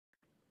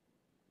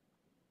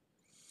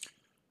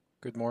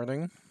Good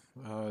morning.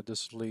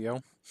 This is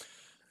Leo.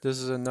 This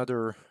is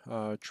another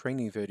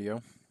training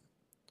video.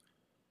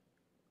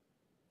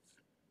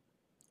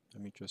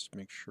 Let me just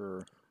make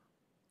sure.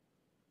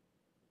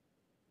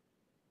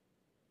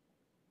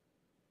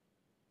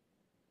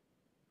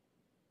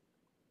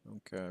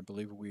 Okay, I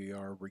believe we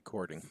are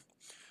recording.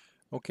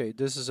 Okay,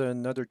 this is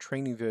another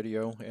training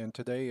video, and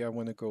today I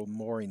want to go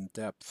more in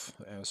depth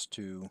as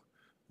to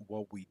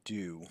what we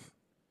do.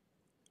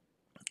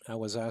 I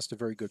was asked a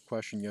very good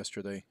question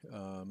yesterday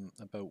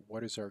about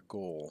what is our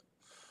goal.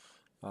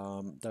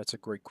 That's a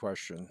great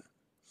question.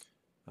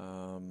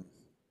 Um,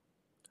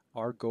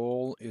 Our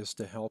goal is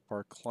to help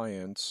our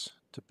clients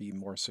to be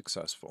more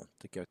successful,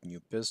 to get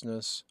new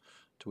business,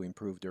 to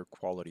improve their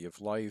quality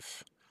of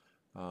life,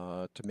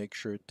 to make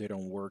sure they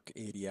don't work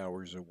 80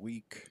 hours a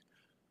week,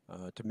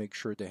 to make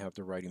sure they have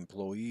the right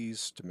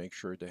employees, to make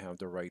sure they have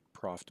the right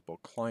profitable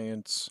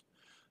clients,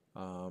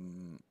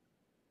 um,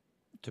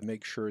 to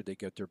make sure they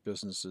get their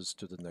businesses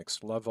to the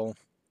next level.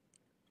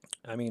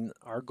 I mean,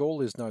 our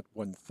goal is not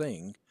one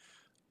thing.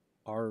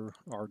 Our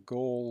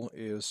goal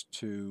is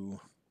to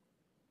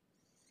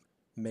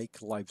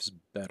make lives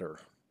better.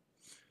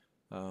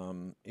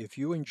 If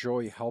you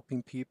enjoy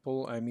helping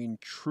people, I mean,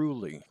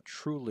 truly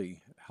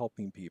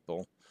helping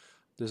people,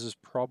 this is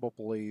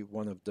probably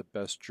one of the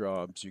best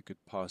jobs you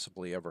could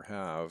possibly ever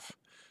have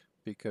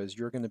because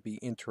you're going to be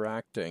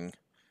interacting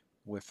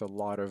with a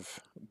lot of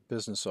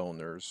business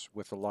owners,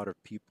 with a lot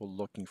of people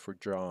looking for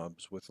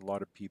jobs, with a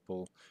lot of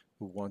people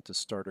who want to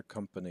start a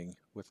company,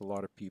 with a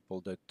lot of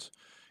people that,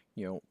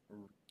 you know,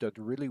 that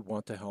really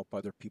want to help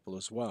other people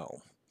as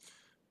well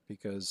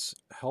because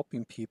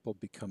helping people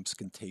becomes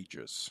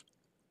contagious.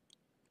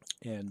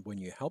 And when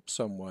you help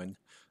someone,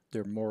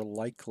 they're more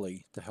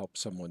likely to help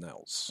someone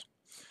else.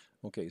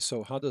 Okay,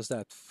 so how does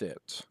that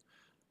fit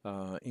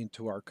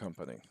into our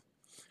company?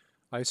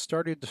 I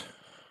started,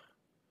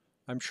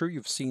 I'm sure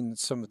you've seen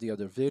some of the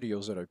other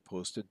videos that I've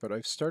posted, but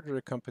I started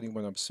a company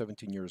when I was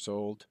 17 years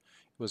old.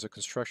 It was a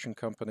construction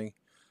company,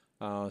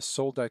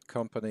 sold that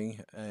company,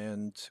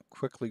 and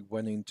quickly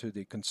went into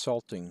the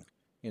consulting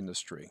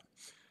industry.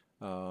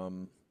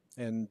 Um,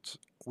 and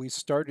we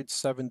started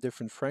 7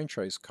 different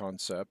franchise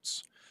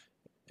concepts.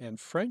 And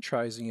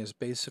franchising is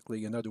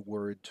basically another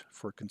word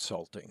for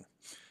consulting,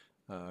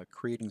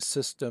 creating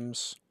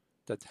systems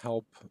that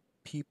help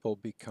people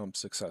become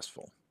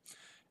successful.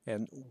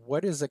 And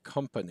what is a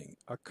company?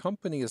 A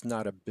company is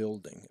not a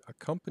building. A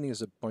company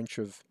is a bunch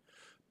of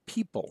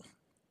people,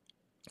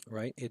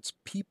 right? It's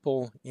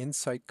people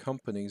inside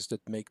companies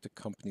that make the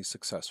company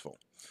successful.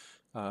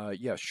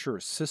 Yeah, sure,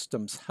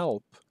 systems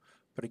help,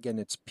 but again,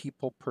 it's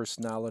people,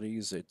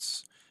 personalities,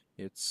 it's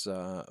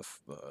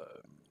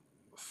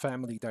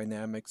family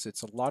dynamics.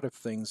 It's a lot of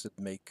things that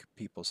make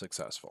people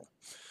successful.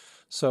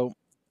 So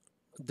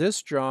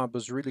this job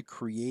was really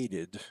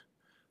created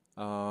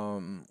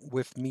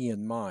with me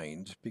in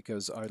mind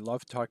because I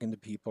love talking to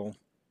people,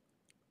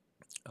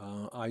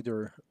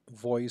 either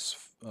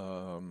voice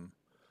on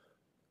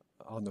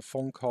the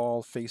phone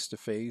call, face to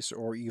face,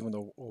 or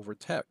even over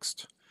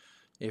text.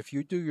 If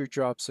you do your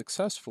job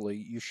successfully,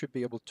 you should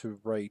be able to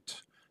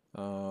write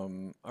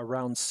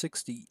around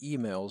 60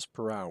 emails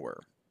per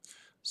hour.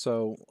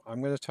 So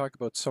I'm going to talk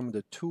about some of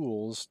the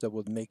tools that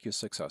would make you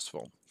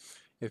successful.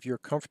 If you're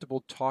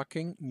comfortable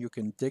talking, you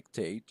can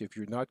dictate. If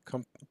you're not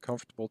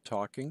comfortable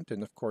talking,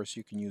 then of course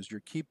you can use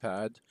your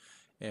keypad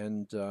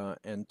and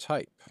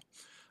type.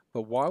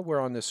 But while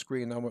we're on the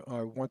screen, I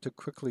want to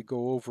quickly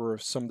go over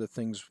some of the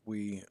things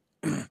we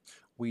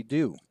we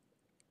do.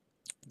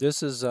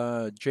 This is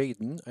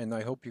Jaden, and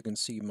I hope you can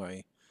see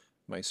my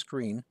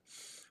screen.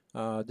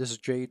 This is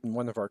Jaden,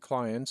 one of our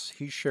clients.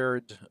 He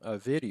shared a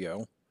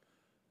video,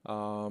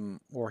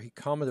 or he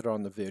commented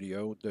on the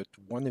video that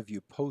one of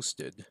you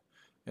posted,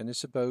 and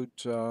it's about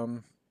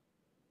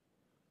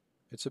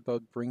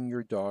bringing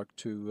your dog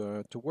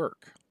to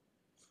work.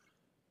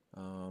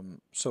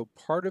 So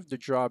part of the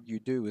job you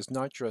do is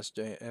not just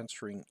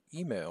answering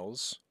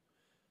emails.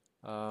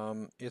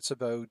 It's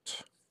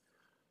about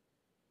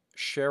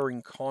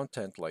sharing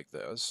content like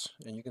this,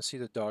 and you can see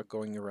the dog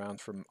going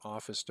around from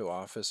office to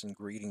office and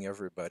greeting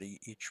everybody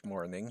each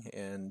morning.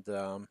 And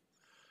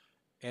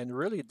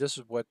really, this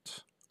is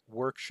what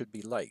work should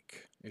be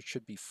like. It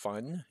should be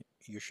fun.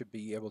 You should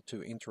be able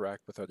to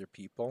interact with other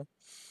people.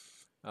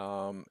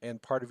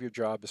 And part of your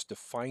job is to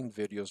find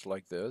videos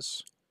like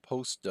this,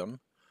 post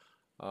them,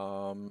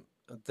 um,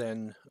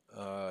 then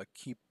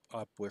keep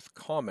up with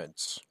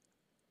comments.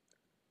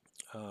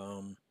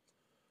 Um,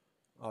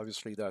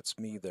 Obviously, that's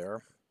me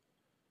there.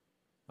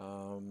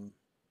 Um,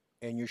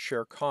 and you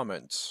share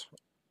comments,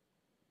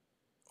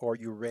 or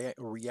you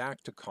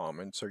react to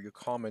comments, or you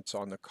comments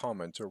on the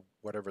comments, or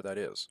whatever that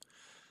is.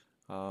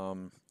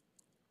 Um,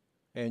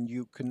 and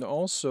you can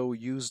also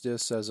use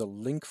this as a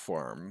link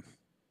farm.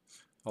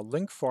 A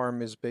link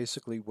farm is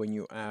basically when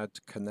you add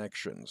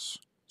connections.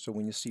 So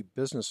when you see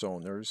business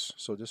owners,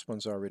 so this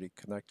one's already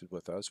connected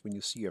with us. When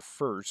you see a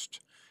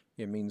first,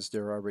 it means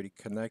they're already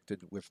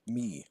connected with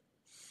me.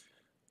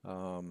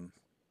 Um,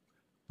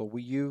 but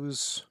we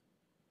use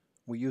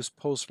we use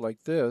posts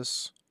like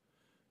this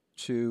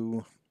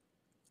to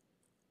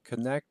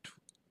connect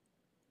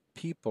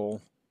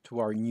people to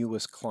our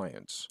newest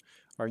clients.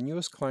 Our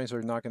newest clients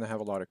are not going to have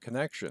a lot of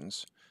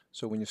connections.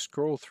 So when you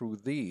scroll through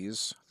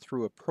these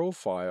through a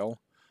profile,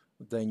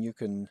 then you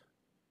can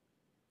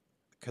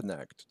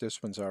connect.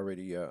 This one's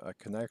already a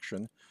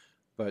connection,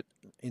 but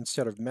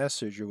instead of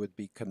message, it would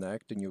be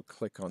connect, and you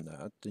click on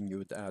that, and you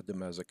would add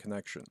them as a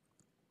connection.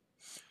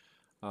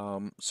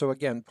 So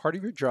again, part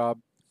of your job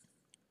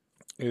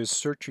is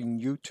searching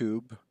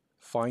YouTube,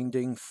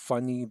 finding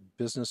funny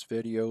business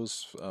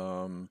videos.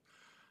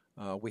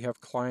 We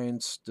have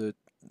clients that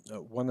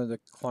one of the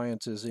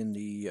clients is in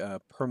the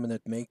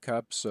permanent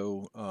makeup,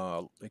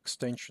 so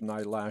extension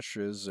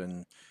eyelashes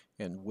and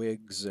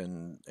wigs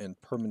and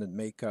permanent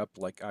makeup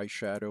like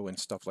eyeshadow and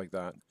stuff like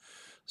that.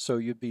 So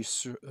you'd be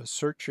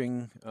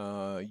searching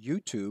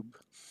YouTube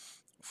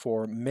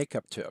for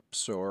makeup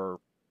tips, or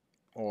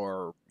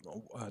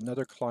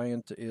another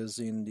client is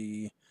in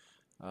the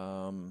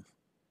um,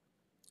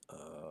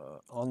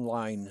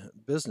 online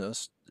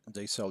business.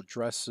 They sell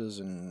dresses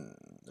and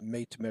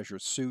made-to-measure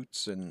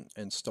suits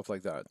and stuff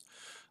like that.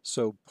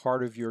 So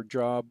part of your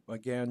job,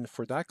 again,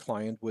 for that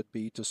client would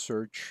be to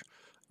search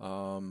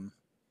um,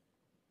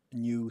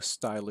 new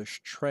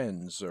stylish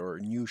trends or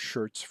new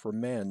shirts for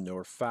men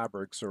or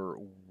fabrics or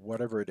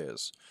whatever it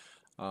is.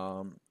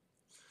 Um,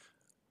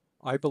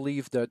 I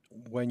believe that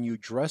when you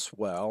dress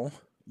well,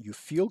 you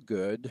feel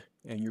good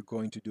and you're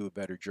going to do a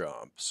better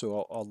job.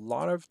 So a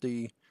lot of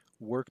the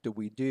work that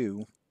we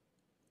do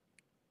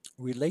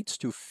relates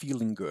to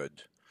feeling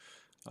good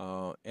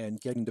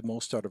and getting the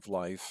most out of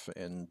life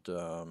and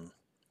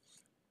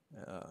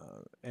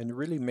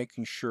really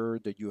making sure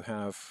that you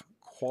have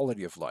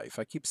quality of life.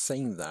 I keep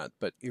saying that,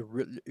 but it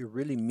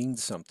really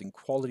means something.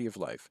 Quality of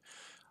life.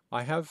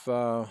 I have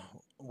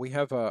we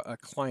have a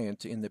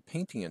client in the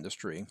painting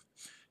industry,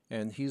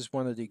 and he's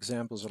one of the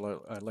examples that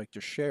I like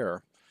to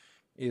share.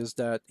 Is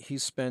that he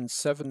spends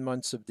 7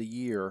 months of the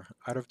year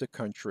out of the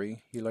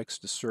country. He likes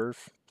to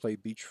surf, play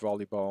beach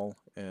volleyball,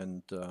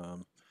 and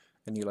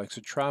he likes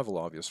to travel,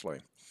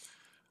 obviously.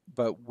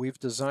 But we've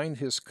designed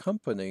his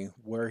company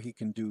where he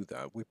can do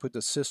that. We put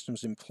the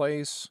systems in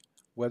place,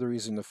 whether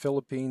he's in the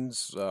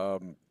Philippines,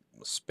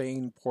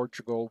 Spain,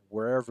 Portugal,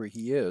 wherever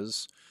he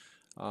is,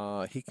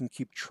 he can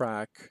keep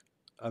track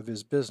of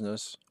his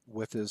business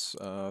with his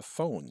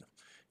phone.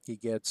 He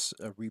gets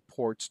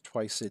reports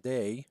twice a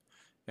day,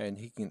 and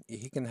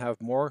he can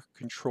have more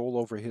control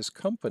over his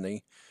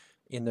company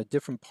in a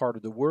different part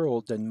of the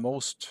world than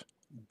most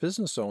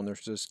business owners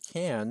just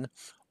can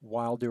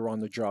while they're on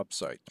the job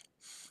site.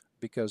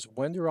 Because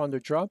when they're on the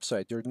job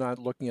site, they're not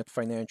looking at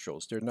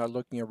financials, they're not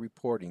looking at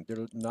reporting,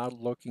 they're not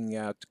looking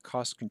at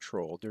cost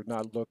control, they're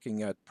not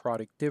looking at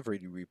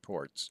productivity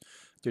reports,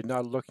 they're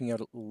not looking at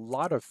a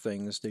lot of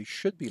things they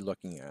should be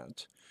looking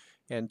at.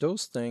 And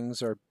those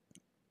things are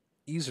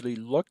easily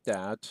looked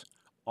at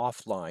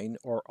offline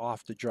or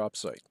off the job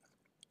site.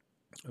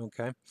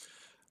 Okay.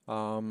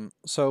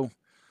 So,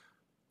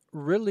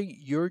 really,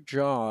 your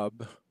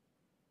job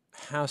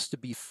has to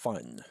be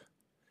fun.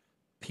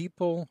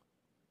 People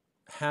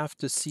have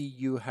to see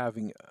you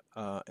having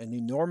an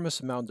enormous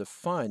amount of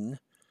fun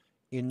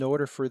in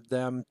order for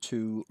them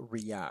to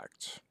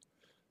react.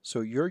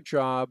 So your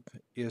job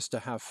is to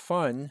have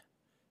fun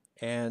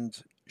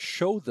and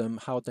show them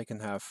how they can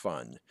have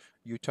fun.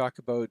 You talk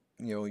about,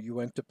 you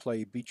went to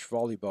play beach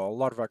volleyball. A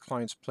lot of our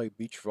clients play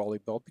beach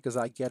volleyball because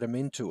I get them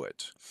into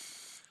it.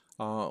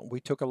 We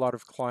took a lot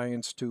of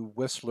clients to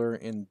Whistler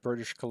in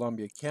British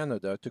Columbia,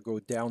 Canada, to go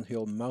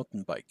downhill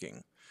mountain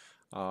biking.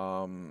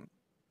 Um,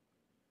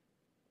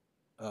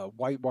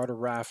 Whitewater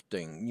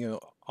rafting,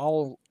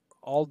 all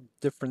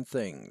different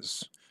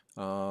things,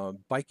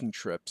 biking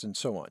trips, and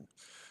so on.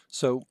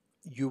 So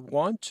you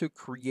want to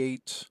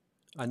create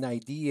an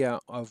idea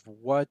of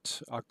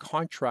what a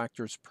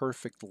contractor's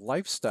perfect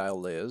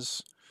lifestyle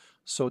is.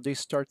 So they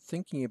start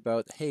thinking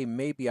about, hey,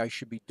 maybe I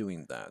should be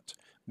doing that.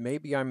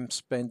 Maybe I'm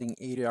spending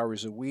 8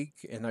 hours a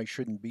week and I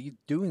shouldn't be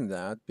doing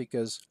that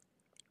because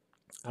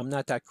I'm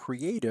not that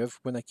creative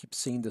when I keep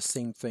seeing the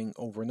same thing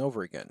over and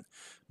over again.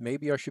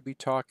 Maybe I should be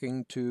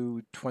talking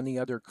to 20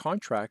 other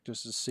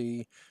contractors to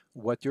see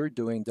what they're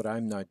doing that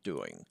I'm not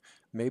doing.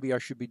 Maybe I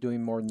should be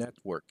doing more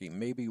networking,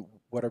 maybe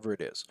whatever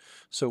it is.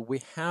 So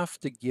we have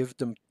to give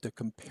them the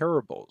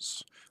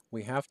comparables.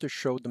 We have to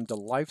show them the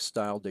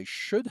lifestyle they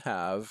should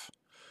have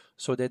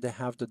so that they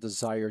have the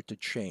desire to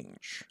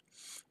change.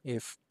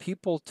 If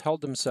people tell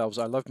themselves,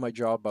 I love my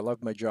job,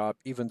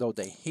 even though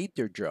they hate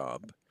their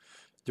job,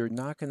 they're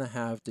not going to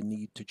have the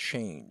need to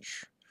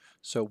change.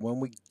 So when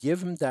we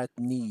give them that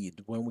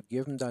need, when we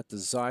give them that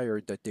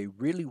desire that they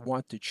really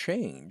want to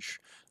change,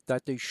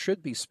 that they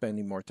should be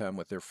spending more time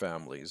with their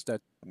families,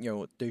 that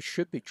they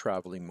should be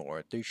traveling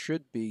more, they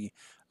should be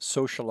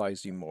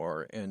socializing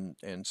more, and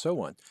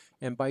so on.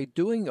 And by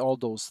doing all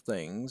those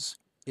things,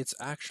 it's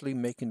actually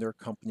making their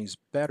companies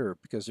better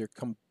because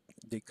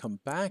they come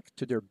back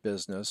to their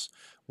business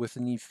with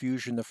an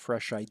infusion of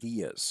fresh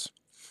ideas.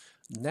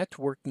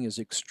 Networking is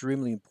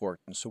extremely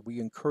important, so we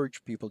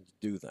encourage people to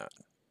do that.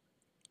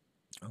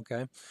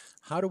 Okay,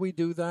 how do we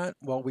do that?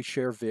 Well, we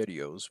share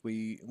videos.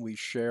 We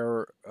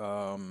share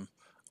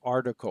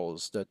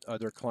articles that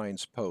other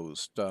clients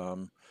post.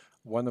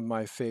 One of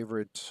my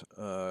favorite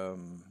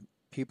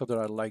people that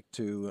I like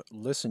to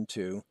listen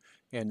to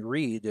and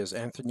read is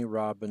Anthony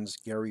Robbins,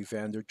 Gary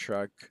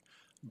Vaynerchuk,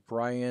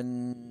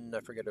 Brian. I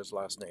forget his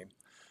last name,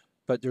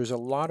 but there's a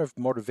lot of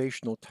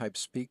motivational type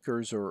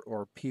speakers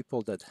or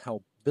people that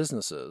help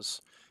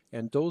businesses,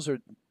 and those are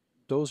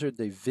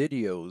the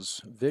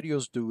videos.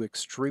 Videos do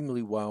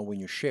extremely well when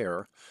you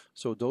share.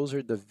 So those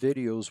are the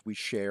videos we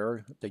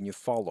share, then you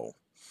follow.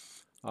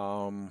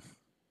 Um,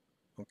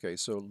 okay,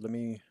 so let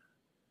me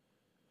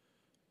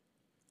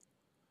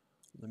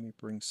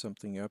bring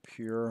something up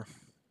here.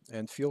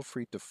 And feel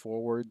free to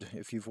forward.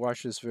 If you've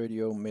watched this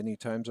video many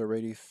times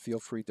already, feel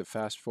free to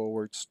fast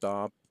forward,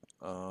 stop,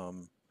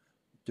 um,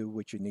 do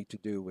what you need to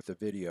do with the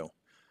video.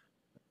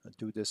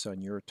 Do this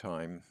on your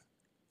time.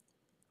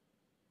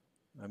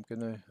 I'm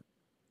going to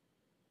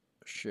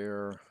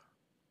share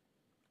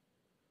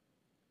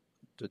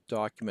the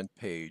document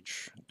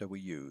page that we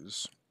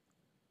use.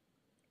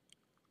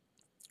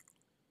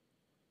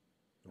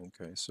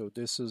 Okay, so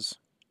this is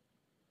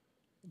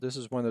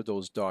one of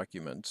those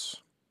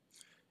documents.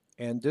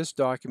 And this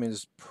document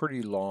is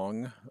pretty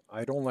long.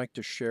 I don't like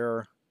to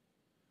share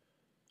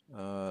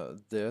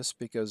this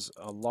because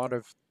a lot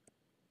of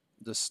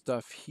the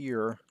stuff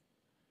here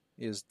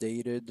is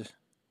dated.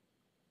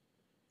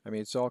 I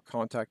mean, it's all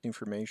contact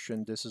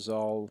information. This is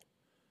all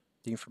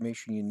the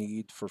information you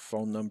need for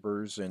phone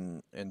numbers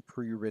and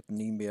pre-written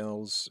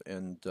emails.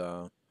 And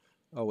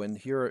oh, and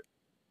here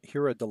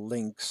are the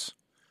links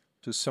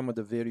to some of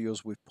the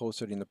videos we've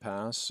posted in the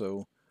past.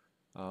 So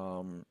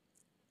um,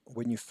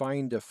 when you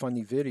find a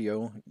funny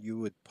video, you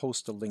would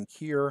post a link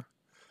here.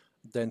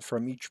 Then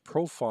from each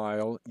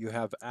profile, you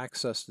have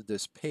access to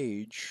this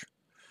page,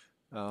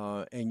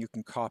 and you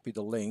can copy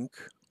the link,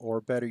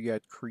 or better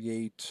yet,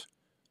 create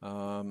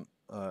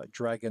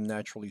Dragon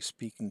Naturally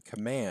Speaking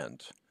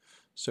command.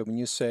 So when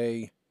you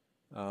say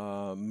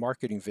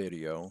marketing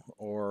video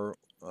or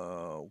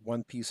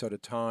one piece at a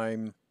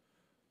time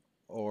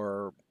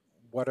or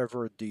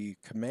whatever the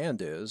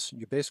command is,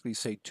 you basically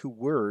say 2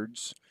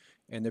 words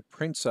and it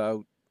prints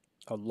out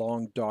a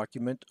long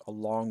document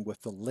along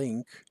with the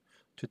link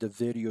to the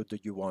video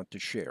that you want to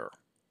share.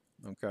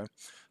 Okay,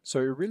 so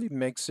it really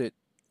makes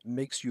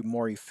you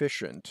more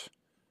efficient.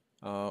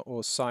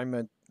 Or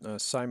Simon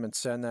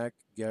Sinek,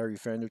 Gary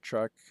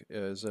Vaynerchuk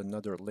is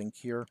another link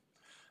here.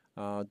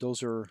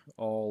 Those are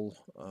all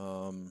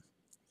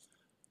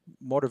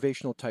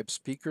motivational type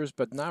speakers,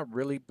 but not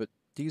really. But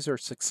these are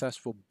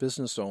successful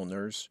business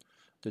owners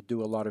that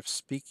do a lot of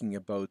speaking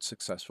about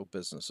successful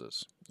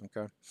businesses.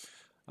 Okay.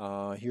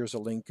 Here's a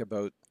link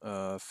about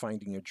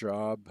finding a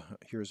job.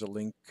 Here's a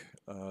link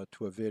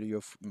to a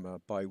video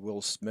by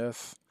Will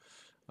Smith.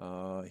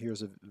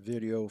 Here's a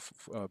video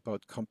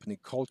about company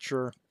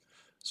culture.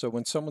 So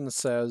when someone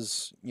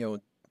says,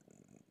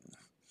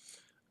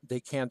 they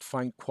can't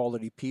find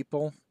quality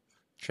people,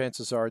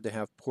 chances are they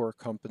have poor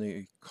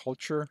company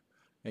culture,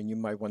 and you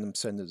might want to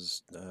send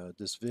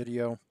this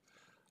video.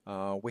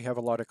 We have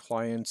a lot of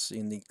clients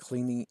in the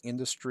cleaning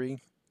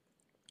industry.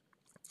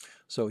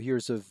 So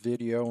here's a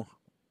video.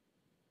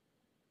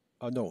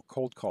 Oh no,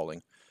 cold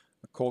calling.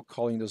 Cold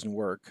calling doesn't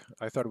work.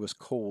 I thought it was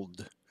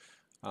cold.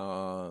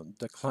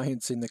 The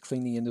clients in the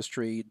cleaning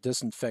industry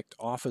disinfect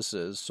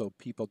offices so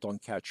people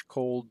don't catch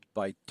cold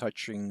by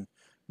touching,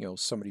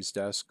 somebody's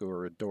desk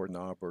or a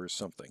doorknob or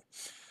something.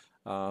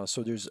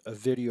 So there's a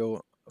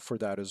video for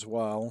that as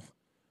well.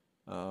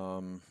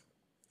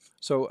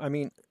 So I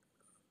mean,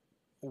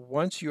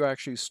 once you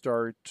actually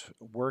start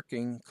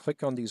working,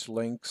 click on these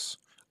links,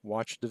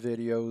 watch the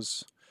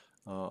videos.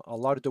 A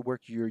lot of the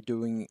work you're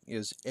doing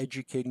is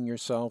educating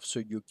yourself so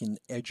you can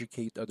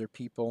educate other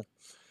people.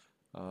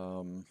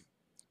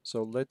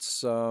 So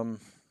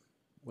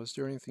was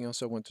there anything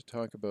else I want to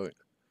talk about?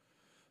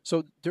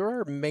 So there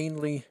are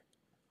mainly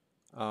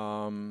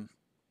um,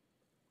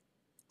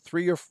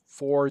 3 or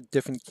 4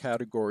 different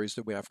categories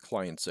that we have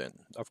clients in.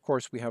 Of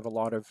course, we have a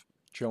lot of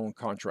general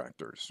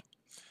contractors.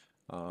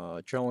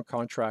 General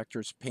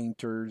contractors,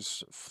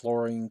 painters,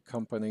 flooring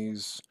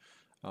companies.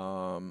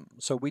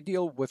 So we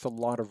deal with a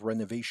lot of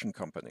renovation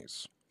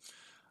companies.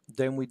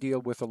 Then we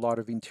deal with a lot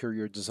of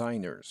interior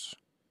designers,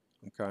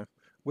 okay,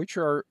 which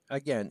are,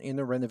 again, in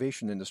the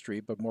renovation industry,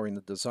 but more in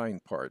the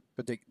design part,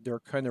 but they're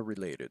kind of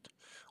related.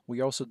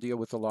 We also deal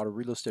with a lot of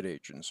real estate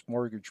agents,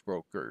 mortgage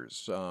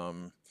brokers.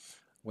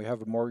 We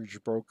have a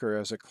mortgage broker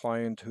as a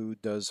client who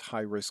does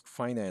high risk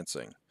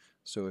financing.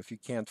 So if you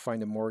can't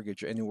find a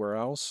mortgage anywhere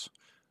else,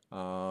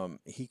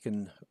 he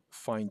can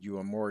find you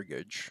a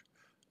mortgage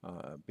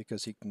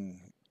because he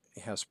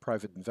has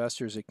private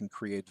investors. He can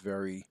create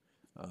very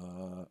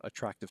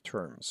attractive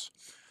terms.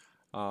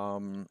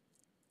 Um,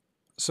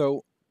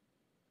 so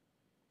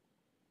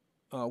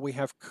we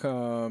have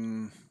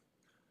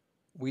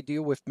we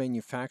deal with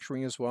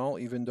manufacturing as well,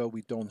 even though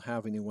we don't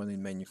have anyone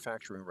in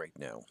manufacturing right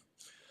now.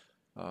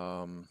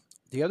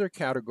 The other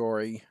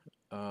category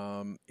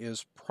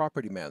is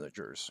property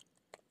managers.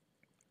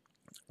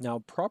 Now,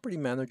 property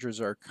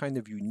managers are kind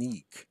of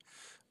unique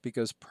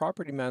because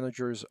property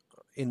managers,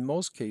 in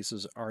most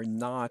cases, are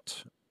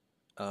not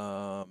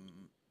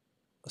um,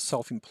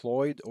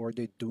 self-employed, or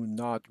they do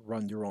not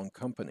run their own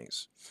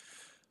companies.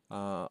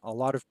 A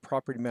lot of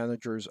property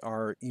managers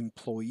are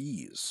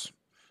employees.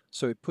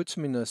 So it puts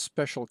them in a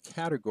special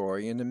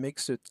category and it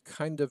makes it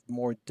kind of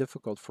more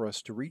difficult for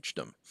us to reach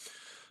them.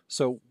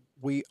 So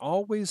we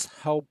always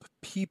help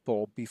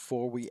people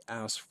before we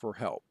ask for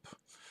help.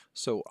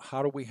 So,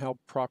 how do we help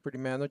property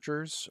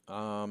managers?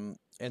 And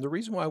the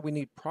reason why we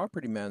need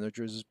property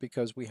managers is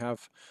because we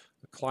have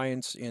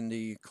clients in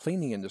the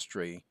cleaning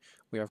industry.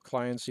 We have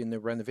clients in the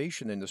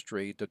renovation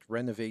industry that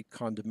renovate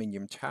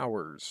condominium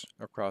towers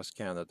across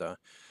Canada.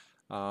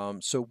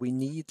 So we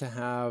need to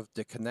have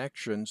the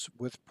connections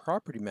with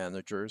property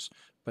managers,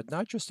 but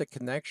not just the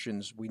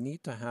connections, we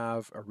need to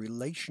have a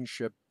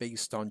relationship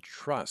based on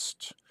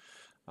trust.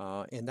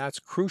 And that's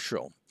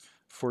crucial.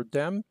 For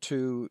them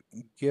to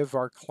give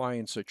our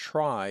clients a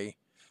try,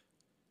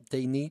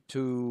 they need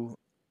to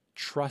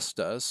trust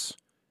us.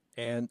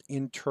 And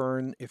in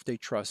turn, if they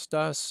trust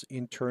us,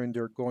 in turn,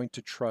 they're going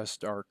to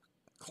trust our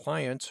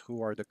clients,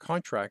 who are the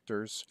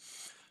contractors,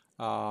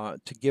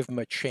 to give them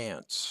a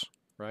chance,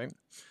 right?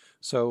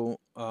 So,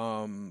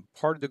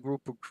 part of the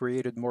group we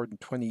created more than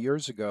 20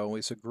 years ago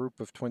is a group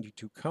of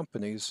 22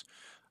 companies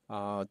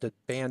that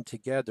band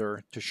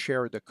together to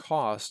share the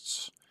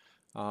costs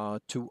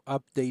to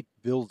update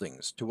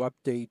buildings, to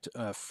update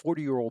a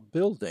 40-year-old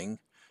building,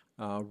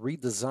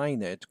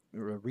 redesign it,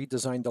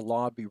 redesign the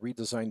lobby,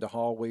 redesign the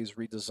hallways,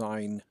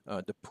 redesign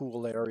the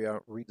pool area,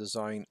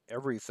 redesign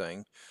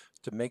everything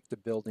to make the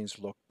buildings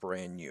look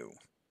brand new.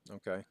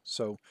 Okay,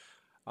 so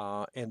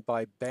and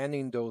by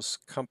banding those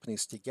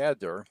companies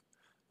together,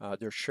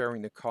 they're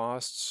sharing the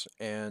costs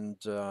and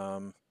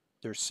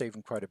they're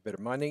saving quite a bit of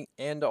money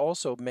and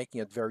also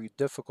making it very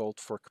difficult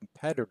for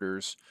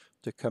competitors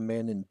to come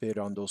in and bid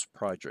on those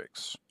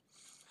projects.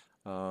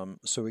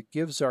 So it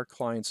gives our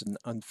clients an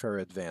unfair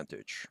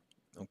advantage.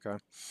 Okay.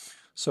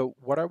 So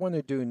what I want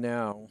to do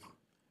now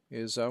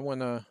is I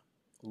want to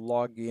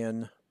log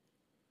in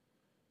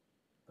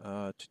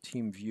to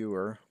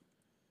TeamViewer.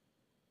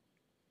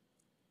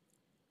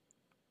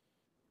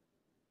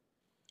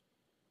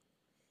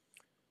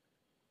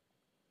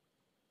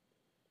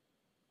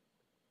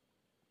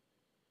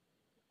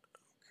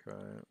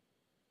 Okay.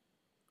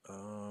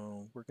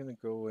 We're going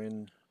to go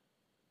in.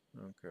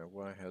 Okay,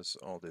 why has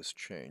all this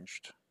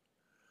changed?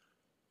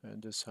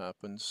 And this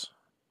happens.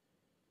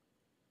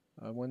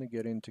 I want to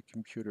get into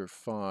computer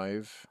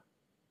 5.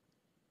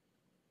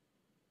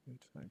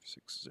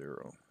 8560.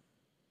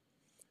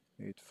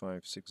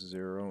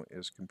 8560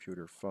 is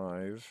computer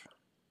 5.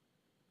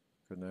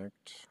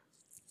 Connect.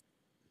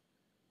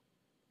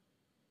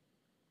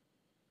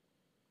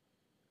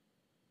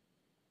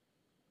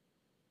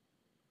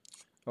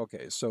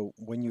 Okay, so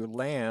when you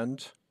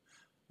land,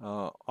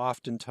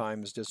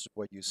 oftentimes this is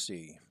what you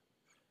see.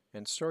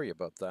 And sorry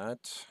about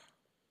that.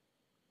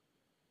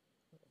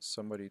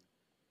 Somebody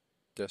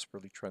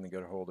desperately trying to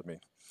get a hold of me.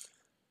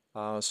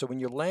 So when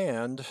you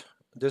land,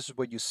 this is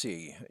what you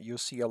see. You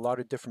see a lot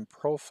of different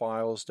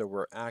profiles that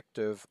were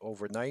active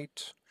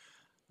overnight.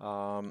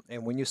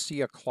 And when you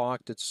see a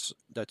clock that's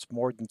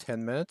more than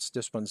 10 minutes,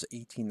 this one's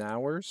 18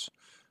 hours.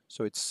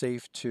 So it's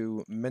safe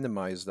to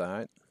minimize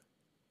that.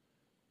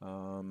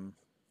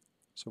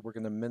 So we're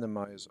going to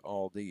minimize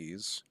all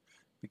these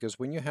because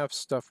when you have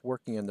stuff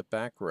working in the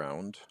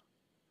background,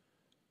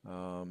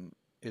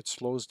 it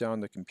slows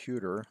down the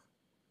computer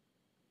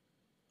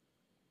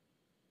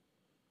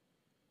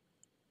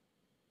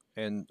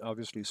and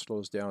obviously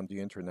slows down the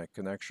internet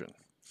connection.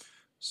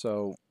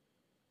 So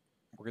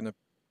we're going to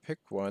pick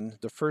one,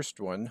 the first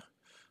one.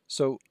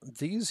 So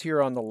these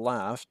here on the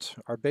left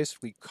are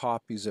basically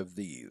copies of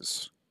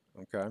these.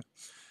 Okay.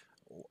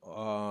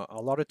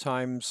 A lot of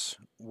times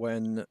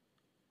when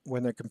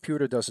a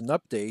computer does an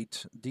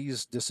update,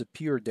 these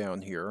disappear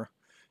down here,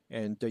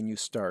 and then you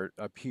start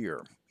up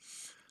here.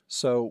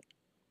 So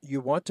you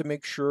want to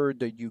make sure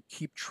that you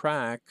keep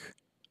track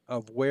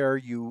of where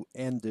you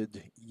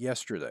ended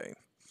yesterday.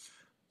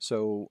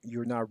 So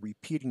you're not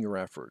repeating your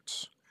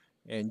efforts.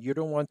 And you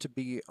don't want to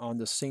be on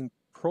the same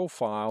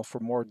profile for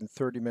more than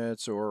 30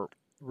 minutes or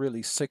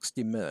really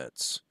 60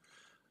 minutes.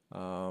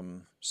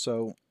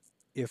 So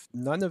if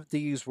none of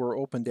these were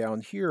open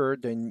down here,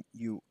 then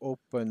you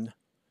open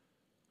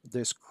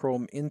this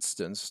Chrome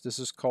instance. This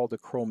is called a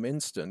Chrome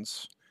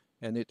instance,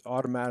 and it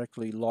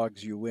automatically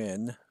logs you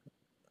in.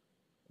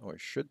 Oh,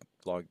 it should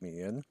log me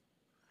in.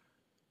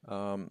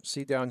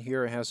 See down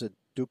here, it has a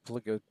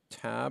duplicate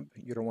tab.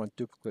 You don't want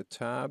duplicate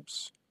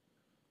tabs.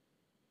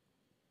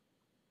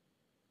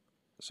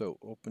 So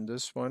open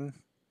this one,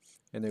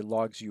 and it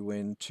logs you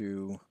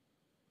into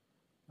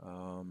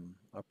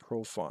a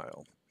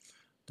profile.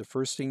 The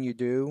first thing you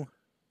do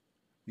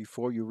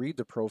before you read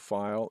the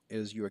profile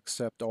is you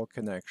accept all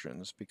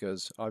connections,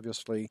 because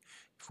obviously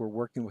if we're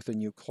working with a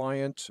new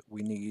client,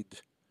 we need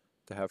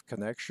to have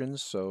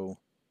connections, so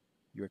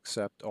you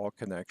accept all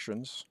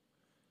connections.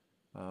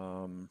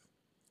 Then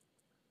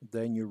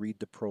you read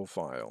the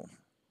profile.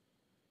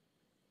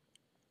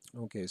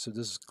 Okay, so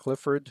this is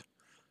Clifford.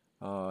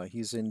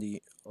 He's in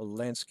the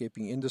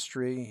landscaping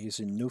industry. He's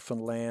in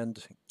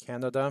Newfoundland,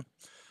 Canada.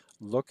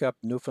 Look up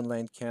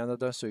Newfoundland,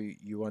 Canada, so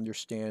you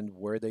understand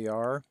where they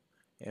are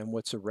and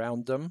what's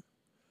around them.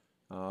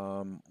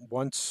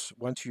 Once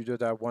you do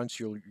that once,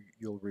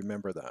 you'll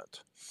remember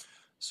that.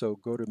 So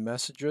go to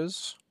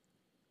messages.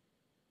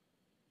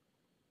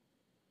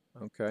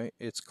 Okay,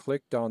 it's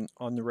clicked on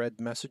unread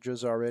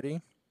messages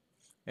already,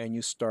 and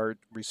you start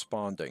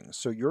responding.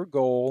 So your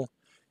goal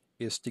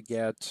is to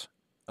get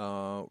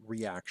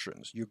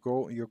reactions. Your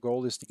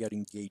goal is to get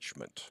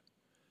engagement.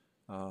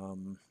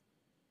 Um,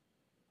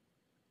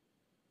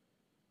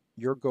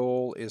 your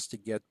goal is to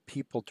get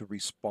people to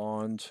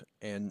respond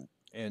and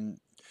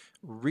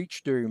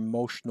reach their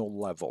emotional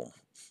level.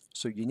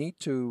 So you need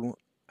to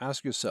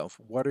ask yourself,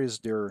 what is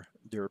their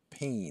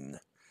pain?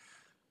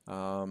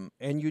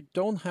 And you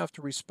don't have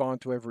to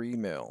respond to every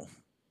email.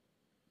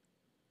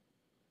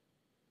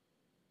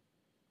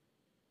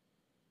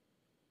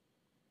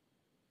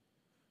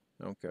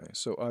 Okay,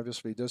 so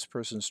obviously this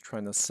person's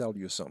trying to sell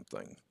you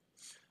something.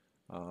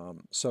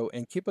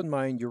 And keep in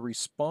mind you're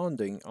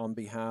responding on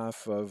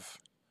behalf of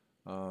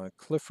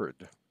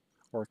Clifford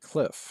or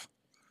Cliff.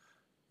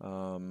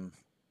 Um,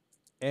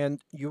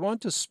 and you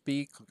want to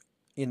speak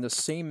in the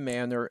same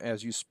manner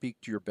as you speak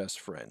to your best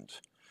friend.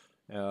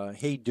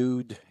 Hey,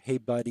 dude. Hey,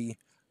 buddy.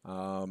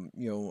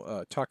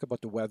 Talk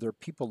about the weather.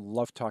 People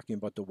love talking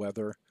about the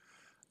weather.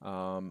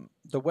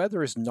 The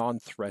weather is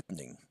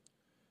non-threatening.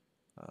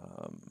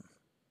 Um,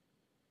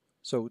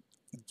 so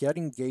get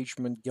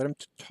engagement, get them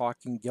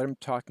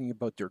talking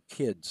about their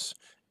kids,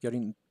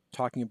 getting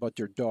talking about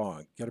their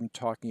dog, get them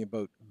talking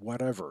about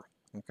whatever.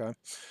 Okay.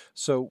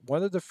 So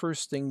one of the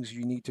first things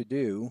you need to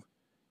do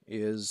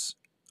is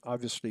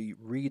obviously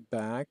read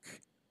back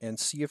and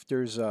see if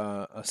there's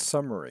a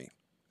summary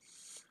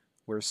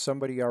where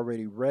somebody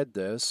already read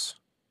this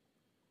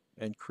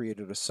and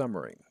created a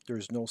summary.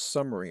 There's no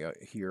summary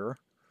here.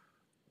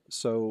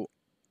 So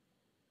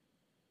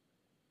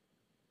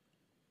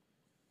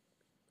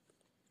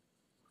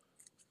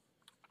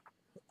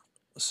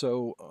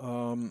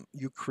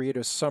you create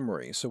a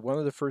summary. So one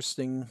of the first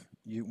thing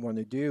you want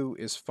to do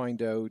is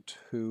find out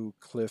who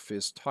Cliff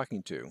is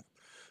talking to.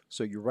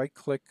 So you right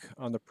click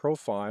on the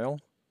profile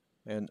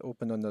and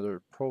open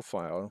another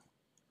profile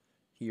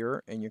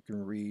here, and you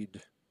can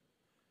read,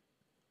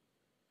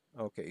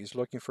 okay, he's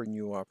looking for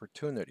new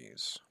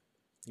opportunities.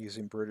 He's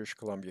in British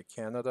Columbia,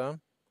 Canada.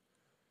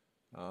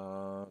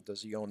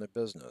 Does he own a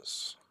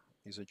business?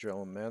 He's a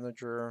general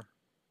manager.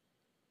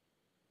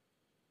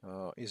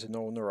 He's an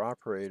owner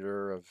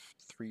operator of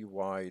Three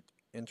Wide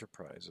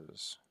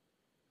Enterprises.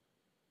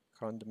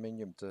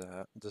 Condominium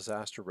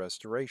disaster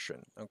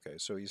restoration. Okay,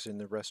 so he's in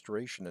the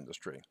restoration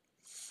industry.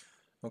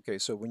 Okay,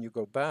 so when you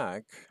go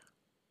back,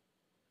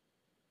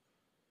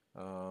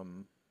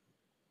 um,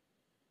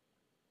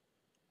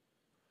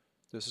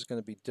 this is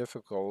going to be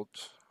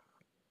difficult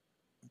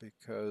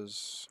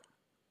because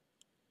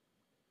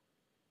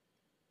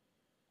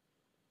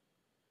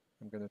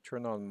I'm going to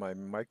turn on my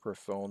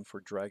microphone for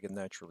Dragon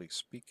Naturally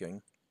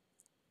Speaking.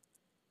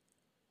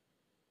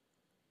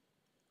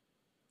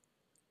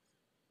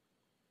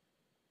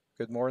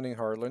 Good morning,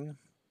 Harlan,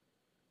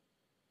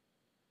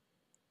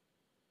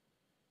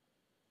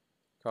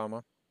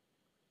 comma.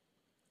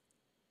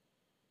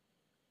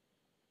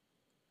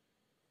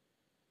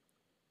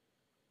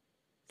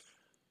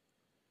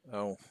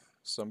 Oh,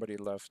 somebody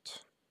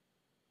left.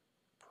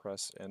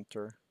 Press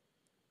enter.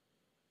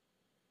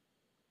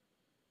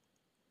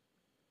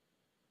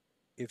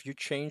 If you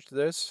change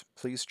this,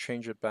 please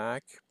change it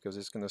back because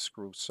it's going to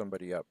screw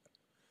somebody up.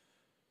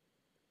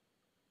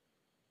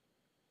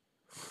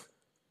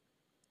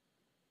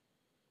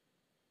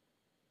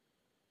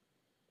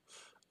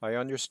 I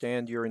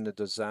understand you're in the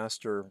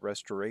disaster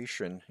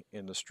restoration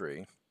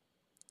industry,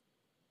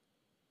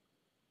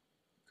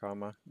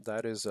 comma.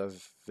 That is a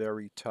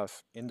very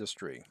tough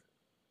industry.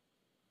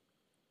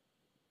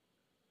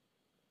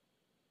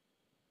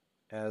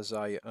 As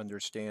I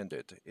understand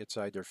it, it's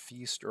either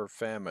feast or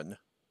famine,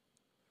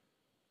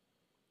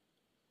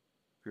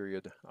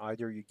 period.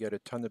 Either you get a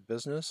ton of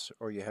business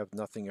or you have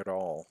nothing at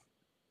all,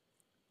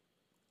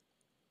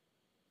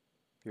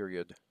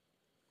 period.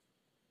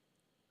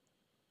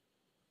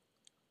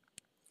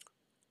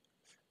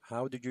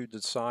 How did you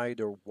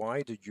decide or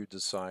why did you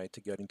decide to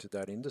get into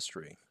that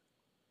industry?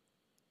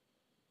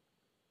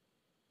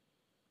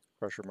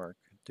 Question mark.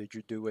 Did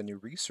you do any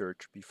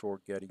research before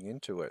getting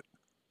into it?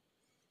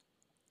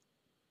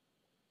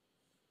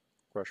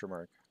 Question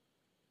mark.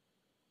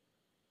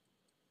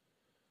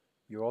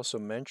 You also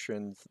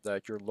mentioned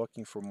that you're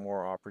looking for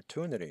more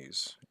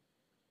opportunities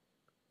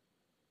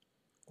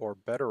or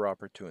better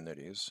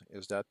opportunities.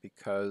 Is that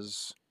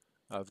because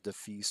of the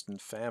feast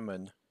and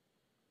famine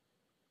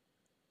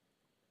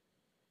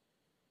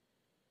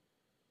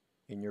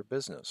in your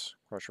business?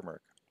 Question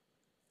mark.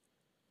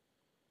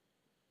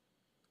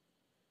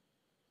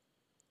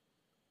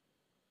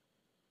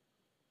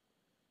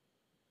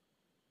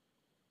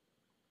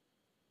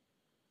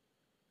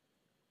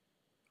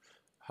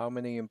 How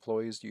many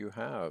employees do you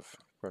have?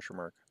 Question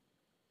mark.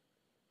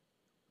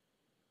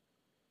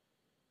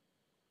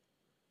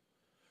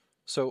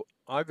 So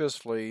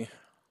obviously,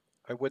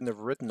 I wouldn't have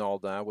written all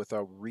that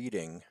without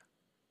reading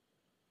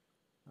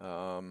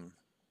um,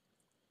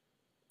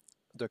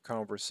 the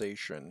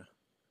conversation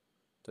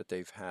that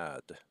they've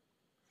had.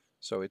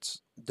 So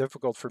it's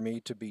difficult for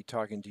me to be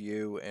talking to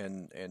you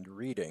and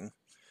reading,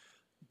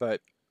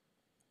 but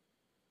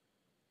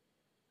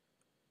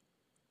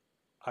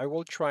I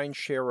will try and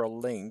share a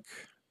link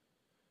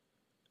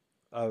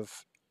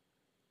of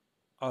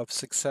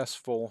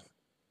successful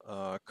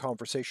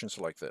conversations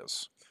like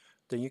this.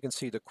 Then you can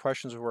see the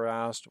questions were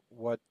asked,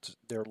 what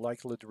they're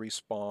likely to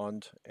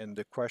respond, and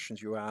the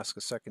questions you ask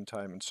a second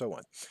time, and so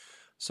on.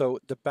 So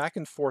the back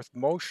and forth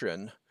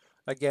motion,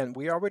 again,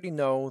 we already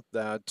know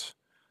that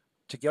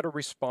to get a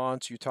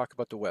response, you talk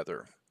about the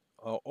weather,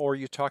 or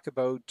you talk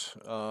about,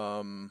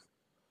 how's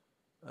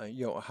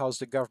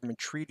the government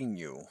treating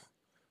you?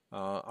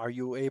 Are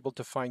you able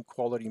to find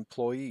quality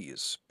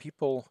employees?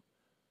 People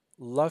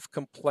love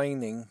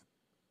complaining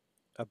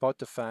about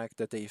the fact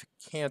that they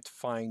can't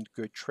find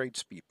good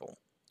tradespeople.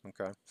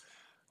 Okay.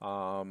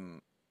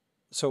 Um,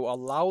 so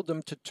allow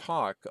them to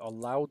talk,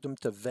 allow them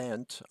to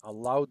vent,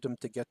 allow them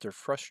to get their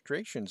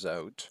frustrations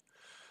out,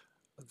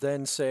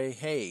 then say,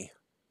 hey,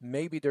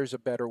 maybe there's a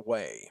better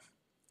way.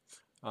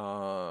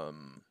 I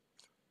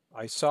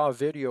saw a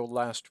video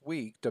last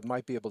week that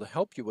might be able to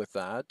help you with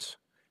that.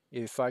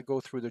 If I go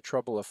through the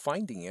trouble of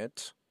finding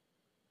it,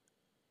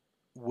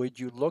 would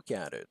you look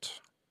at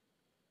it?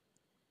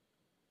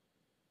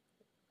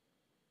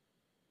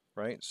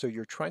 Right? So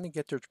you're trying to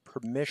get their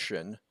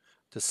permission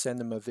to send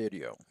them a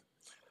video.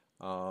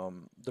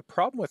 The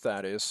problem with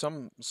that is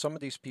some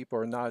of these people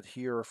are not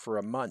here for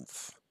a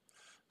month,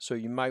 so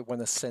you might want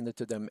to send it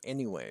to them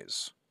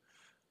anyways.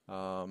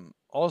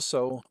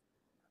 Also,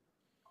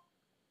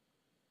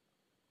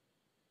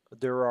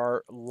 there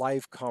are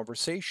live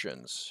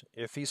conversations.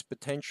 If he's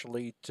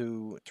potentially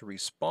to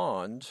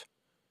respond,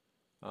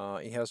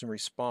 he hasn't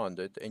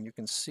responded, and you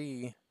can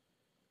see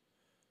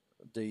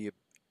the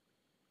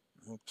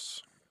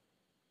oops,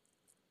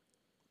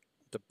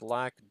 the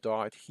black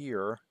dot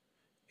here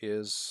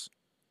is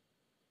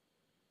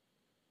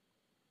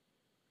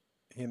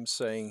him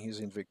saying he's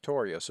in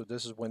Victoria. So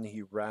this is when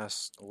he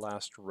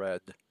last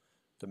read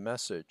the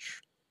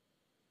message.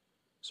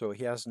 So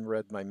he hasn't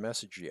read my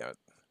message yet.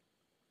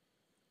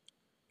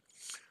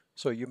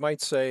 So you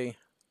might say,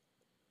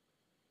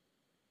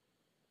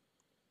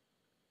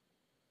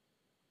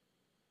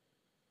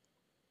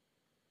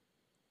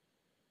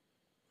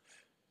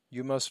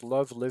 you must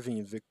love living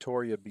in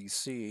Victoria,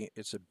 BC.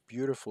 It's a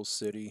beautiful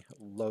city.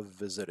 Love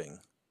visiting.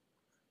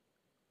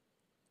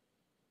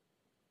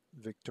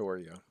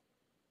 Victoria.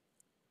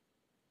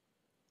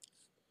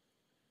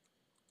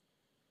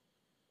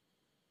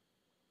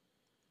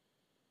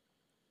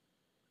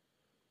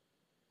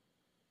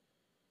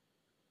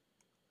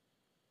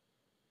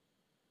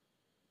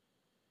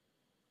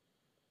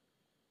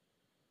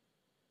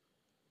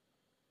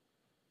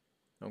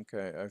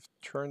 Okay, I've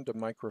turned the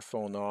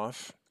microphone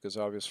off because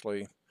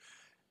obviously,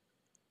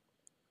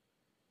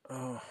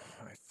 oh,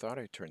 I thought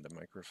I turned the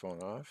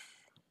microphone off.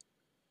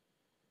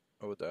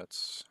 Oh,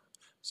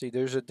 see,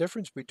 there's a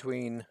difference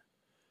between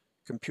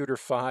computer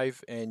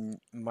 5 and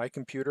my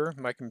computer.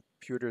 My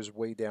computer is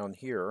way down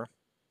here.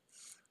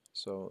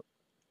 So,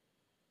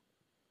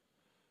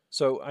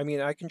 I mean,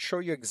 I can show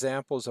you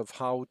examples of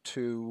how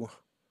to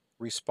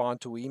respond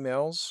to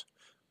emails,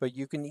 but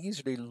you can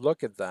easily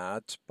look at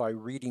that by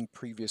reading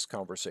previous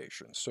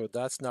conversations. So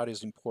that's not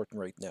as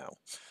important right now.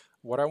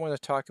 What I want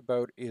to talk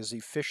about is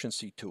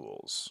efficiency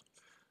tools.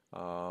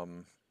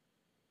 Um,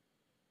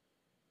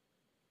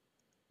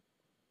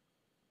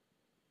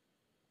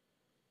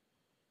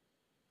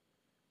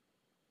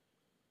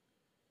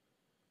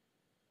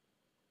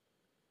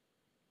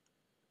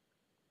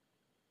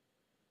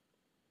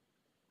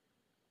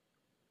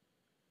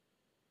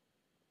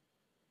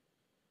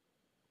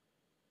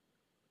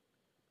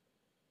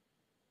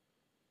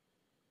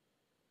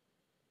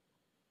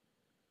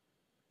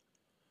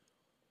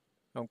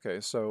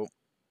 okay, so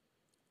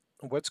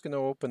what's going to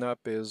open up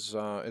is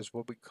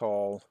what we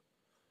call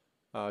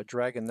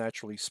Dragon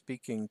Naturally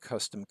Speaking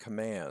custom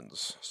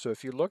commands. So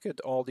if you look at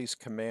all these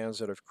commands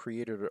that I've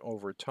created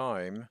over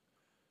time,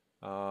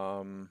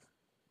 50%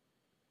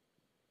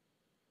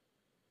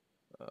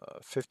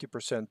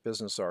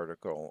 business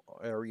article,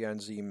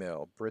 Ariane's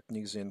email,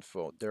 Brittany's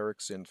info,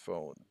 Derek's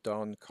info,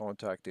 Don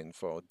contact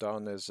info.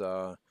 Don is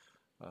a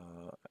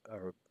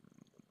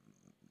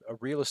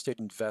real estate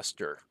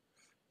investor.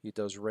 He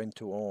does rent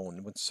to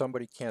own. When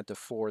somebody can't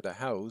afford a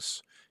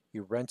house, he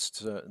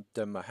rents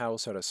them a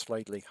house at a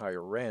slightly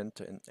higher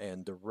rent,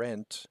 and the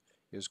rent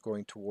is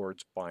going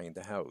towards buying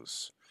the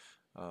house.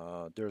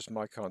 There's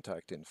my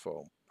contact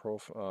info,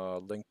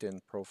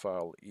 LinkedIn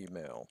profile,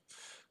 email.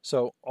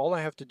 So all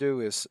I have to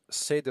do is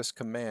say this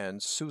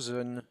command,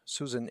 Susan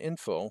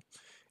info,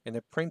 and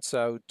it prints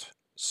out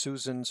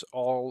Susan's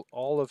all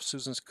of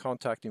Susan's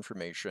contact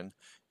information,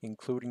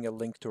 including a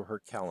link to her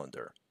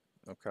calendar.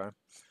 Okay.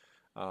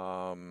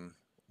 Um,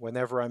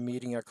 Whenever I'm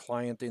meeting a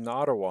client in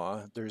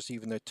Ottawa, there's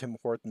even a Tim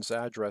Hortons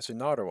address in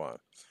Ottawa,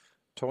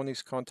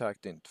 Tony's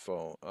contact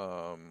info,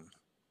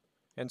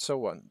 and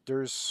so on.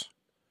 There's,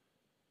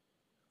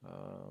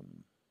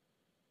 um,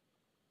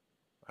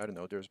 I don't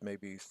know, there's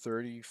maybe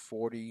 30,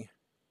 40,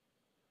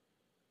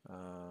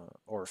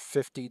 or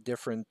 50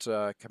 different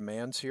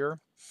commands here.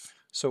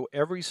 So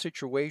every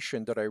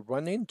situation that I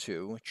run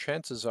into,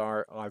 chances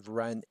are I've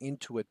run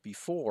into it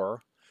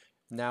before.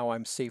 Now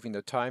I'm saving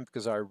the time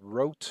because I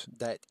wrote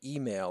that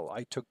email.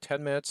 I took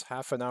 10 minutes,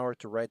 half an hour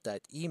to write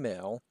that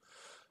email.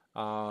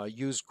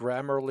 Use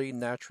Grammarly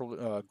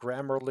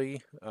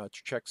to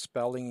check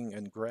spelling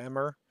and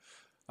grammar.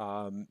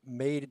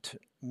 Made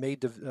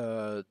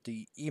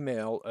the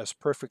email as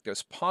perfect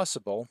as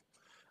possible.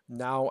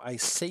 Now I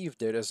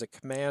saved it as a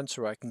command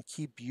so I can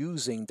keep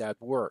using that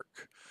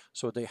work.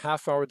 So the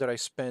half hour that I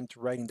spent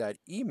writing that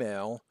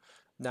email,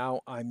 now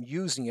I'm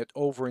using it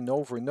over and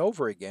over and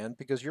over again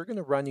because you're going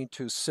to run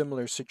into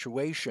similar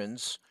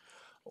situations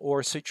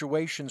or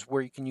situations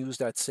where you can use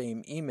that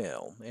same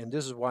email. And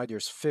this is why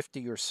there's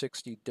 50 or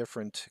 60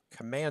 different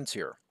commands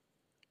here.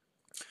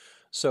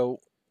 So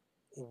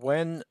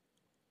when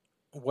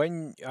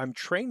I'm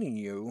training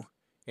you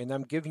and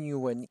I'm giving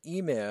you an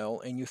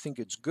email and you think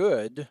it's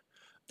good,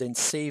 then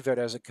save it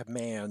as a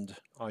command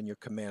on your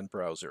command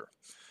browser.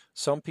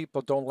 Some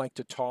people don't like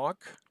to talk,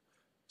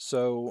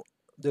 so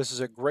this is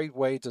a great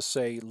way to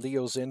say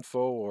Leo's info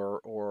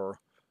or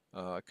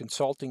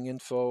consulting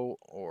info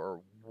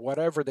or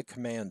whatever the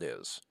command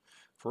is.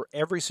 For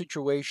every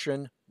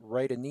situation,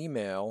 write an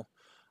email.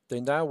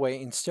 Then that way,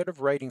 instead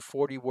of writing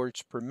 40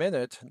 words per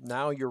minute,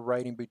 now you're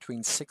writing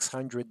between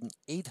 600 and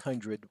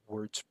 800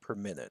 words per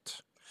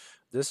minute.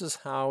 This is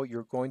how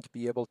you're going to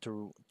be able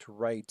to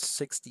write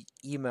 60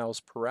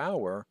 emails per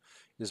hour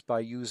is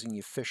by using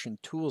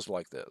efficient tools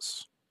like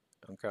this.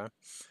 Okay.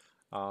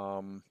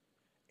 Um,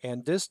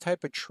 and this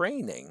type of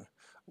training,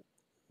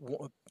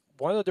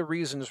 one of the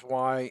reasons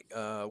why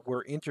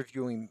we're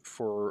interviewing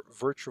for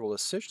virtual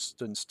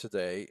assistants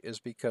today is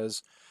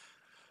because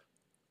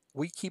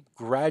we keep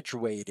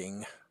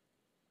graduating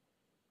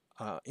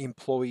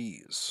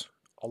employees.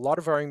 A lot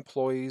of our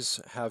employees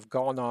have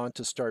gone on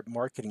to start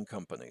marketing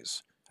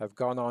companies, have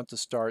gone on to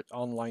start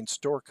online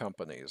store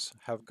companies,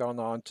 have gone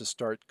on to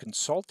start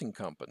consulting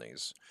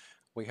companies.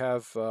 We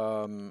have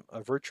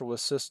a virtual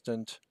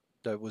assistant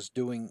that was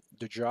doing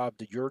the job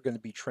that you're going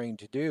to be trained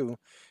to do,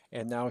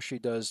 and now she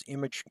does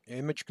image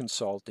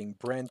consulting,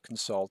 brand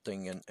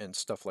consulting, and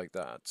stuff like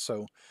that.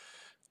 So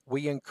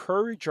we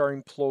encourage our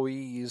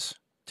employees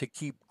to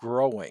keep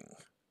growing.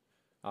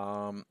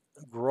 Um,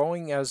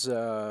 Growing as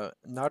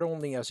not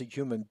only as a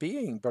human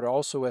being, but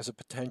also as a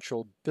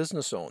potential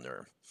business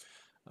owner.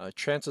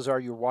 Chances are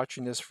you're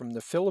watching this from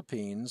the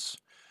Philippines.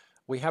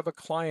 We have a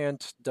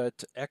client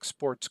that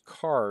exports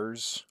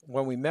cars.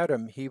 When we met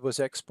him, he was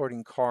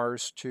exporting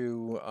cars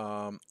to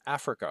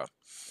Africa,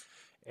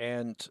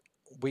 and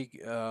we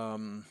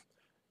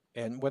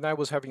and when I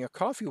was having a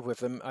coffee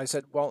with him, I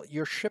said, "Well,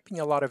 you're shipping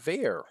a lot of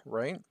air,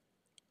 right?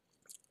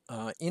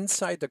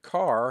 Inside the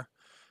car,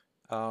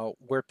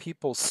 where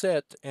people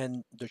sit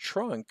and the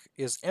trunk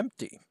is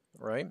empty,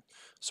 right?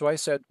 So I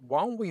said,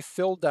 why don't we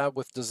fill that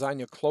with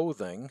designer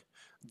clothing?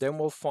 Then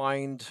we'll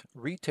find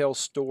retail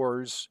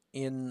stores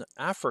in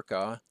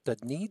Africa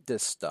that need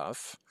this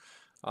stuff.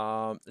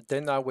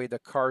 Then that way the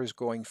car is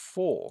going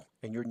full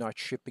and you're not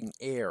shipping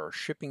air.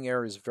 Shipping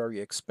air is very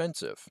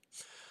expensive.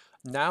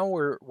 Now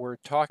we're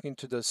talking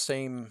to the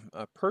same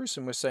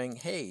person. We're saying,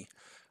 hey,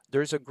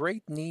 there's a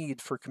great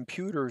need for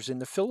computers in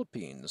the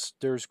Philippines.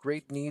 There's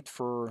great need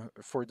for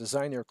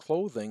designer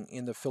clothing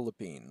in the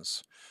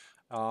Philippines.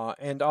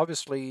 And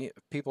obviously,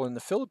 people in the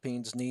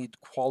Philippines need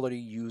quality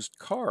used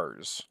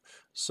cars.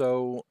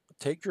 So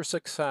take your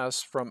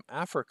success from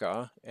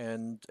Africa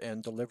and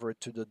deliver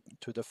it to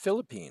the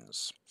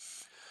Philippines.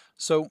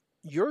 So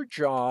your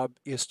job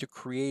is to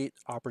create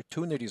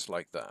opportunities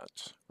like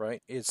that,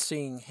 right? It's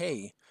seeing,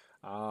 hey,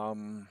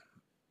 um,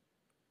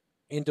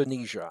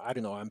 Indonesia. I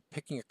don't know. I'm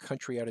picking a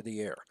country out of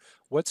the air.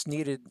 What's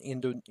needed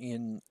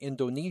in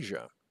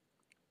Indonesia?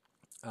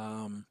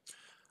 Um,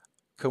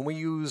 can we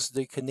use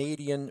the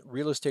Canadian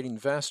real estate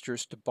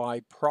investors to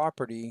buy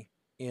property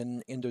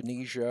in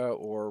Indonesia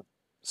or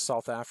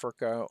South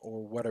Africa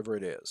or whatever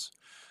it is?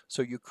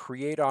 So you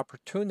create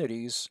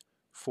opportunities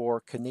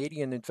for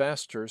Canadian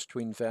investors to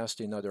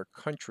invest in other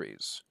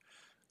countries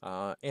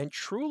and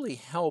truly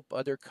help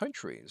other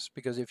countries.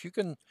 Because if you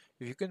can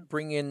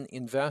bring in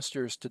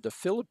investors to the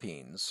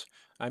Philippines,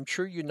 I'm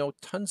sure you know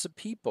tons of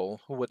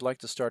people who would like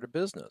to start a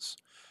business.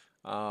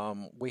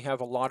 We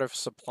have a lot of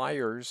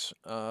suppliers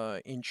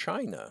in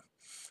China.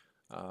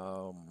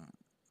 Um,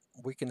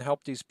 we can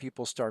help these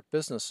people start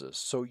businesses.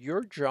 So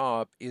your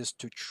job is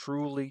to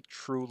truly,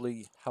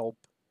 truly help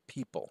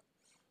people.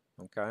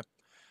 Okay.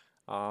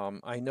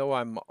 I know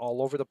I'm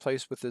all over the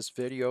place with this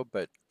video,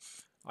 but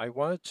I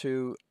wanted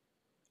to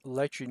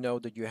let you know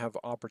that you have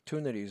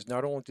opportunities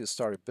not only to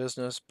start a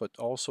business, but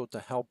also to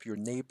help your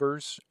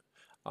neighbors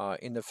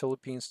in the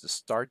Philippines to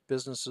start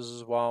businesses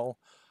as well.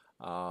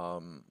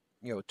 Um,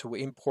 to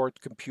import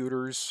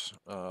computers,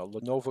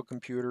 Lenovo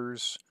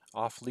computers,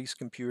 off-lease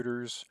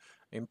computers,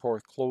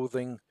 import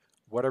clothing,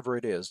 whatever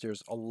it is.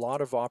 There's a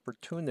lot of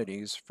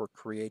opportunities for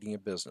creating a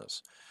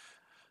business.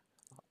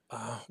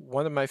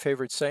 One of my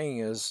favorite saying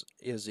is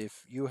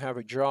if you have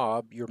a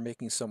job, you're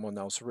making someone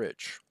else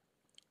rich.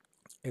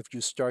 If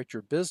you start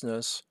your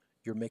business,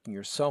 you're making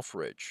yourself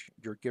rich.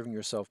 You're giving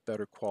yourself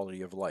better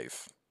quality of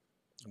life.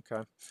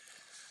 Okay.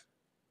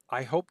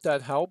 I hope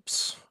that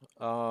helps.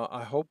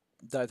 I hope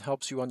that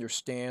helps you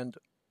understand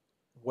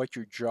what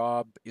your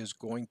job is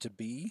going to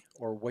be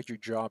or what your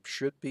job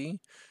should be.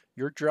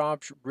 Your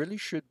job really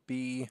should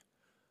be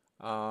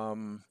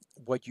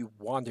what you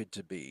want it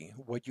to be,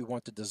 what you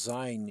want to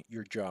design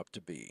your job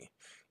to be.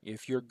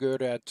 If you're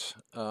good at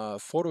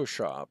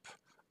Photoshop,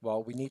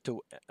 well, we need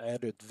to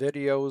edit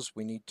videos.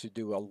 We need to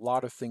do a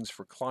lot of things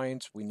for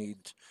clients. We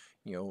need,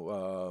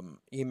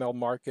 email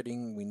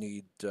marketing.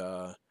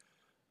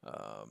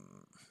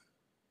 Um,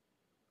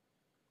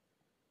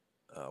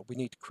 we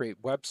need to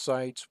create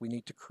websites. We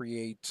need to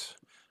create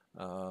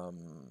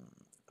um,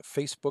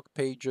 Facebook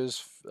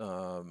pages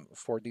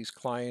for these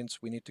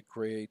clients. We need to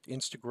create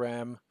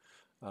Instagram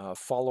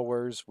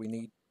followers. We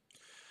need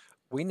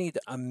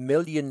a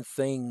million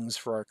things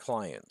for our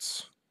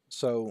clients.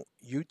 So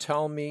you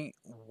tell me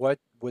what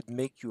would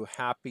make you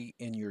happy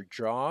in your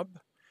job,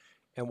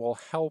 and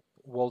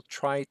we'll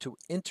try to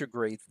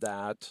integrate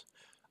that,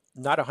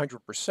 not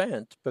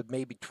 100%, but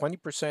maybe 20%,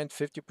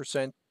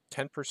 50%,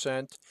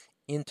 10%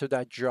 into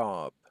that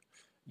job.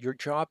 Your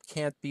job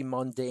can't be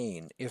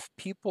mundane. If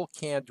people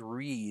can't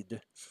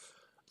read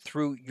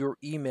through your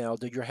email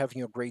that you're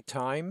having a great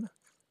time,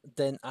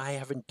 then I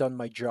haven't done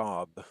my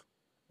job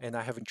and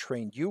I haven't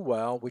trained you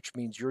well, which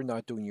means you're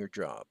not doing your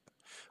job.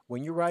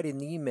 When you write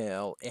an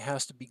email, it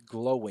has to be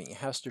glowing. It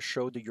has to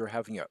show that you're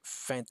having a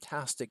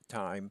fantastic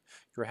time,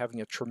 you're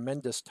having a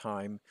tremendous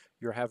time,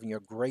 you're having a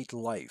great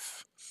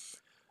life.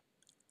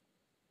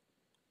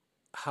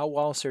 How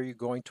else are you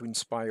going to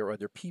inspire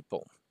other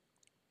people?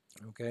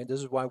 Okay, this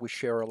is why we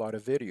share a lot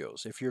of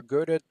videos. If you're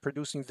good at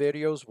producing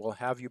videos, we'll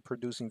have you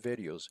producing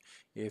videos.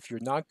 If you're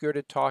not good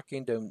at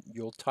talking, then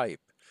you'll type.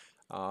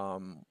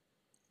 Um,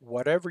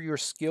 Whatever your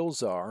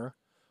skills are,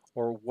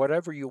 or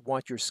whatever you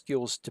want your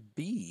skills to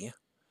be,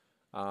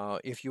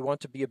 if you want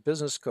to be a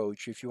business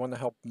coach, if you want to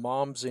help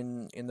moms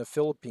in the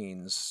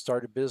Philippines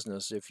start a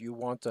business, if you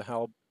want to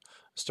help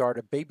start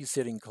a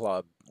babysitting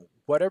club,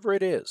 whatever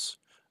it is,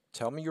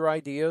 tell me your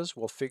ideas.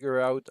 We'll figure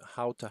out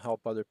how to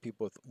help other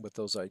people with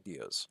those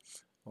ideas.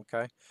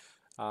 Okay?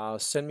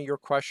 Send me your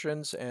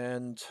questions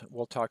and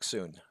we'll talk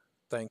soon.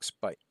 Thanks.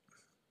 Bye.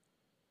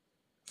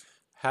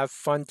 Have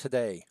fun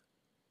today.